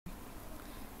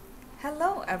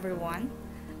Hello everyone!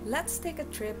 Let's take a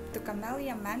trip to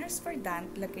Camellia Manors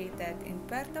Verdant located in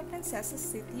Puerto Princesa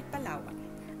City, Palawan,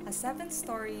 a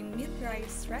 7-story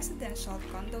mid-rise residential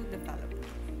condo development.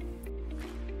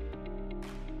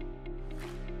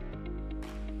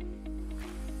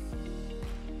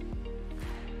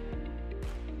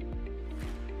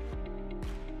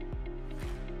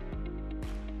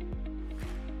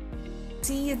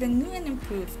 See the new and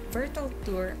improved virtual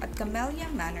tour at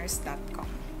camelliamanors.com.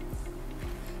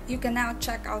 You can now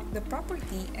check out the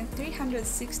property in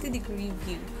 360-degree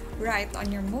view right on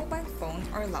your mobile phone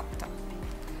or laptop.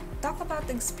 Talk about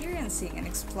experiencing and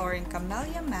exploring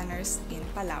Camellia Manors in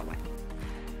Palawan.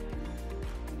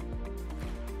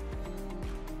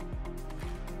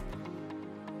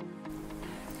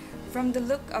 From the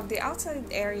look of the outside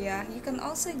area, you can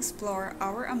also explore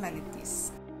our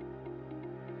amenities.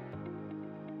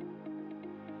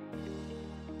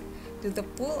 To the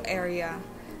pool area,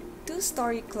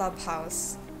 2-story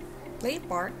clubhouse, play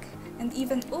park, and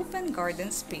even open garden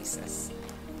spaces.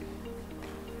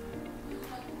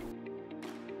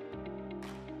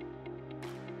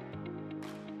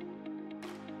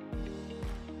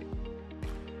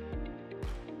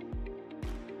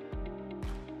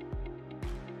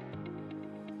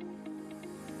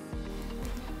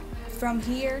 From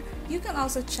here, you can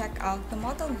also check out the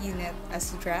model unit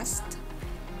as dressed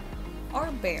or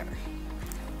bare,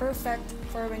 perfect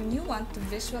for when you want to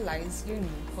visualize your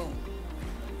new home.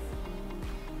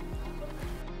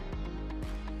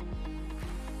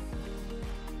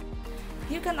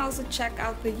 You can also check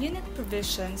out the unit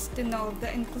provisions to know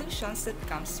the inclusions that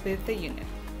comes with the unit.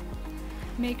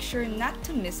 Make sure not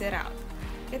to miss it out.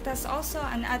 It has also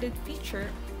an added feature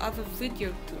of a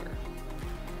video tour.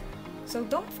 So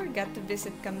don't forget to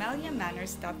visit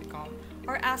camelliamanors.com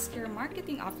or ask your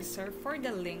marketing officer for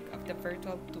the link of the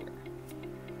virtual tour.